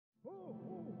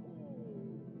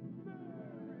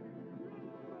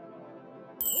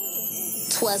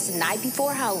'Twas the night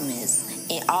before wholeness,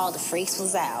 and all the freaks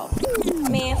was out.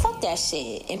 Man, fuck that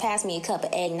shit, and pass me a cup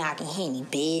of eggnog and Henny,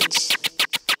 bitch.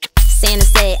 Santa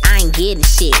said I ain't getting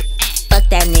shit. Fuck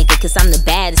that nigga, cause I'm the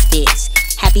baddest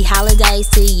bitch. Happy holidays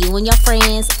to you and your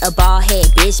friends. A bald head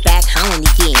bitch back home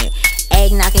again.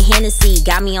 Eggnog and Hennessy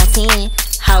got me on 10.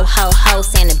 Ho, ho, ho,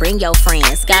 Santa, bring your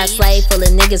friends. Got a slave full of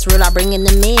niggas, real, I bringing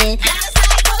them in.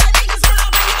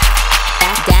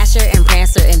 Dasher and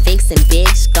Prancer and Vixen,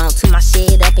 bitch. Gon' toot my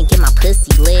shit up and get my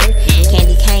pussy lit.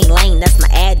 Candy cane lane, that's my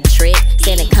added trick.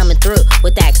 Santa coming through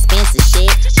with that expensive shit.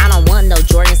 I don't want no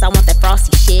Jordans, I want that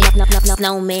frosty shit.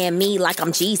 Snowman me like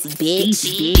I'm Jeezy, bitch.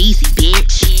 Jeezy,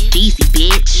 bitch. Jeezy,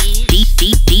 bitch.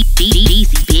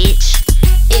 Jeezy, bitch.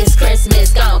 It's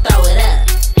Christmas, gon' throw it up.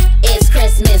 It's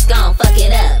Christmas, gon' fuck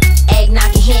it up. Eggnog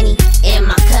and Henny in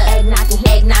my cup. Eggnog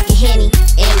and Henny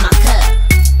in my cup.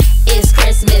 It's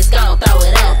Christmas, gon' throw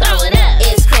it up.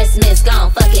 It's Christmas,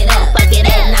 gon' fuck it up.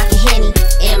 Eggnog and Henny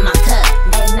in my cup.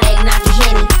 Eggnog and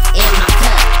Henny in my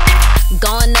cup.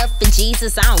 Going up for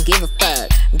Jesus, I don't give a fuck.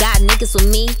 Got niggas with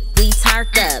me, we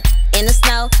turned up. In the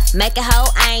snow, making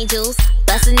whole angels.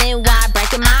 Bustin' it wide,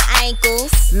 breaking my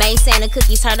ankles. Made Santa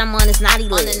cookies, heard I'm on his naughty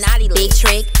list. Big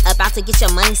trick, about to get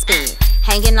your money spent.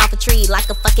 Hanging off a tree like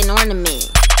a fucking ornament.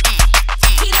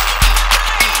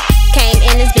 Came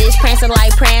in this bitch prancing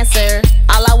like Prancer.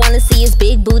 All I wanna see is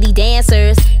big booty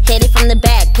dancers. Hit it from the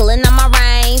back, pulling on my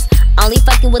reins. Only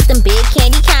fucking with them big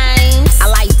candy canes. I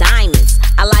like diamonds,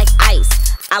 I like ice.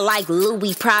 I like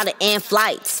Louis, Prada, and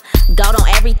flights. Gold on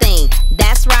everything,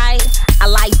 that's right. I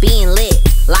like being lit,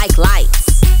 like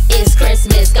lights. It's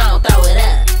Christmas, gon' throw it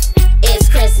up. It's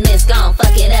Christmas, gon'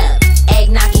 fuck it up.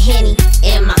 Eggnog and Henny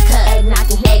in my cup. Eggnog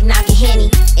and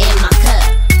Henny in my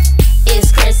cup.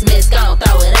 It's Christmas, gon'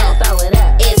 throw it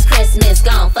up. It's Christmas,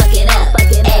 gon' fuck it up.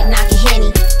 Eggnog and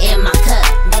Henny in my cup.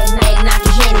 Eggnog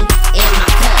and Henny in my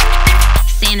cup.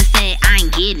 Santa said I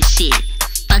ain't getting shit.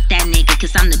 Fuck that nigga,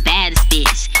 cause I'm the baddest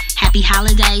bitch. Happy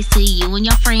holidays to you and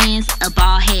your friends. A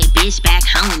bald head bitch back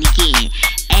home again.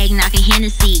 Eggnog and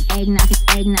Hennessy. Eggnog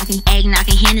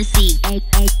and Hennessy.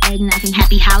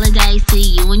 Happy holidays.